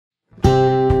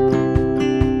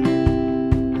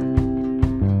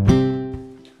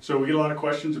So we get a lot of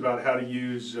questions about how to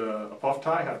use a puff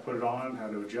tie, how to put it on, how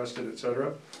to adjust it,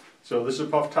 etc. So this is a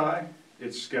puff tie.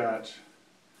 It's got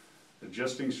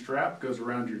adjusting strap, goes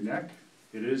around your neck.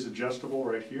 It is adjustable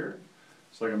right here.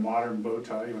 It's like a modern bow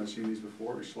tie. You might have seen these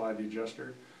before. You slide the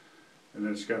adjuster, and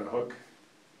then it's got a hook.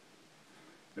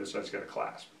 This side's got a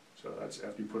clasp. So that's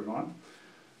after you put it on.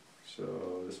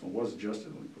 So this one was adjusted.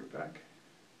 Let me put it back.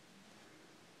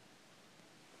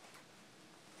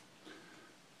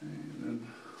 And then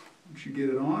once you get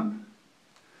it on,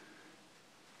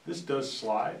 this does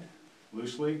slide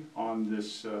loosely on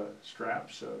this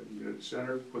strap, so you get it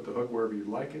centered, put the hook wherever you'd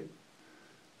like it.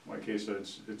 In my case,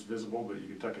 it's visible, but you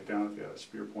can tuck it down if you have a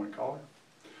spear point collar.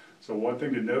 So one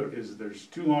thing to note is there's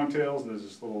two long tails, and there's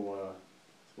this little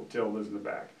tail that lives in the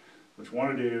back. What you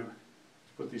want to do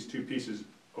is put these two pieces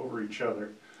over each other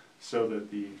so that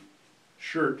the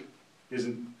shirt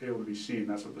isn't able to be seen.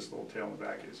 That's what this little tail in the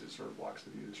back is. It sort of blocks the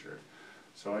view of the shirt.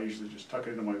 So I usually just tuck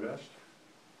it into my vest.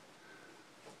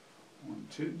 1,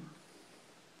 2.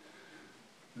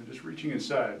 And just reaching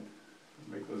inside,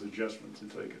 make those adjustments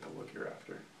until you get the look you're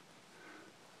after.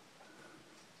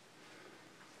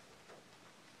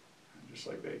 And just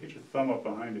like that, get your thumb up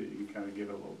behind it, you can kind of give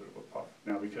it a little bit of a puff.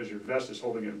 Now, because your vest is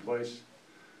holding it in place,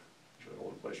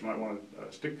 you might want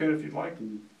a stick pin if you'd like,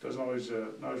 and it doesn't always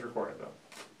not always required though.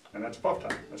 And that's puff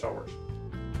tie. That's how it works.